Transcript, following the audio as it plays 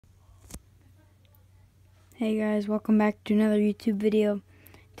Hey guys, welcome back to another YouTube video.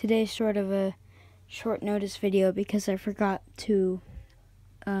 Today's sort of a short notice video because I forgot to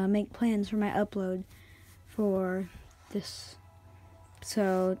make plans for my upload for this.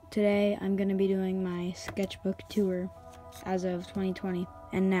 So today I'm going to be doing my sketchbook tour as of 2020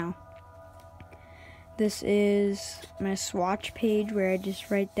 and now. This is my swatch page where I just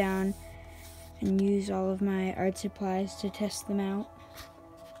write down and use all of my art supplies to test them out.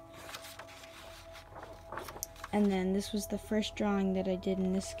 And then this was the first drawing that I did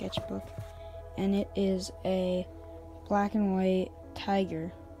in this sketchbook, and it is a black and white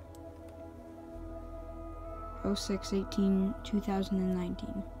tiger,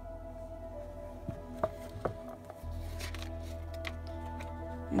 06/18/2019.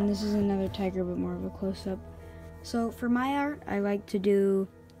 And this is another tiger, but more of a close-up. So for my art, I like to do,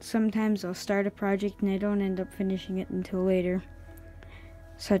 sometimes I'll start a project and I don't end up finishing it until later,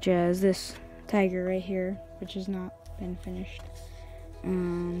 such as this tiger right here, which has not been finished.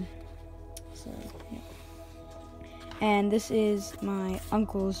 Yeah. And this is my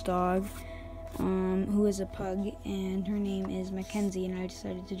uncle's dog, who is a pug, and her name is Mackenzie, and I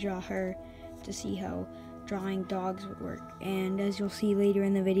decided to draw her to see how drawing dogs would work. And as you'll see later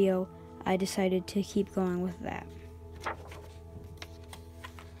in the video, I decided to keep going with that.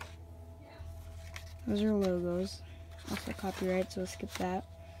 Those are logos. Also copyright, so skip that.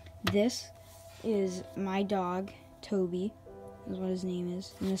 This is my dog, Toby, is what his name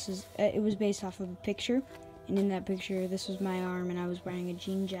is, and this is, it was based off of a picture, and in that picture, this was my arm, and I was wearing a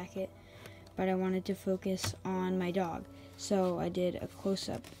jean jacket, but I wanted to focus on my dog, so I did a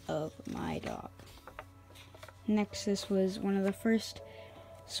close-up of my dog. Next, this was one of the first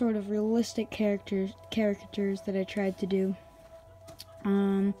sort of realistic caricatures that I tried to do.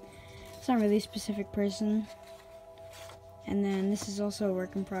 It's not really a specific person. And then this is also a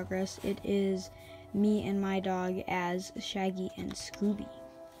work in progress. It is me and my dog as Shaggy and Scooby.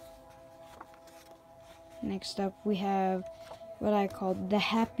 Next up, we have what I called the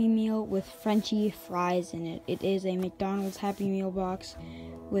Happy Meal with Frenchy fries in it. It is a McDonald's Happy Meal box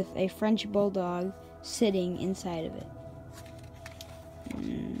with a French bulldog sitting inside of it.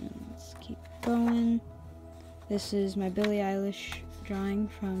 Let's keep going. This is my Billie Eilish drawing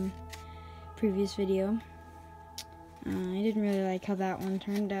from previous video. I didn't really like how that one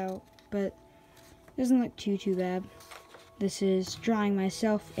turned out, but it doesn't look too bad. This is drawing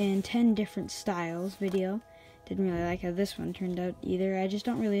myself in 10 different styles video. Didn't really like how this one turned out either. I just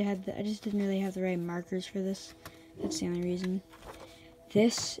didn't really have the right markers for this. That's the only reason.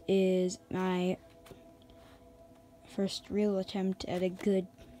 This is my first real attempt at a good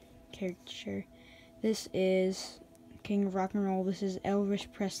caricature. This is King of Rock and Roll. This is Elvis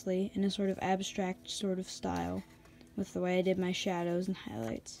Presley in a sort of abstract sort of style, with the way I did my shadows and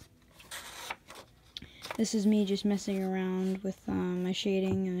highlights. This is me just messing around with my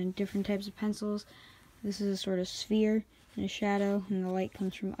shading and different types of pencils. This is a sort of sphere and a shadow, and the light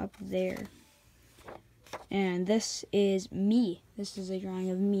comes from up there. And this is me. This is a drawing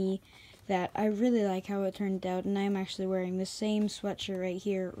of me that I really like how it turned out, and I'm actually wearing the same sweatshirt right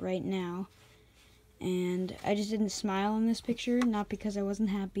here, right now. And I just didn't smile in this picture, not because I wasn't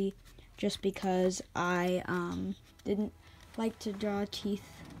happy, just because I didn't like to draw teeth.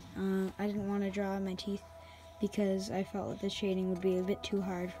 I didn't want to draw my teeth because I felt that the shading would be a bit too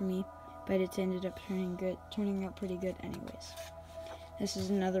hard for me, but it's ended up turning out pretty good anyways. This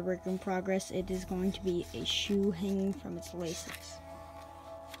is another work in progress. It is going to be a shoe hanging from its laces.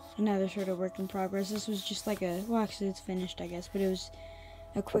 Another sort of work in progress. This was just like well, actually it's finished, I guess, but it was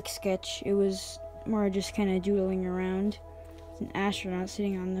a quick sketch. It was more just kind of doodling around. It's an astronaut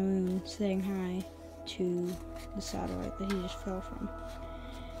sitting on the moon, sitting high to the satellite that he just fell from.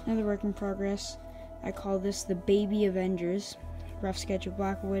 Another work in progress. I call this the Baby Avengers. Rough sketch of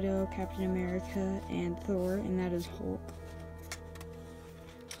Black Widow, Captain America, and Thor, and that is Hulk.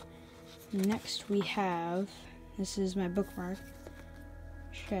 Next we have, this is my bookmark,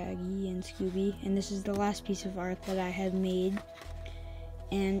 Shaggy and Scooby, and this is the last piece of art that I have made,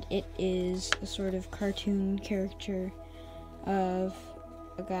 and it is a sort of cartoon caricature of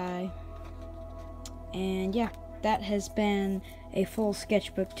a guy. And yeah, that has been a full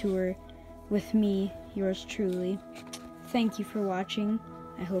sketchbook tour with me, yours truly. Thank you for watching.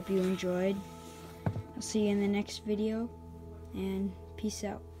 I hope you enjoyed. I'll see you in the next video, and peace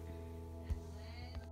out.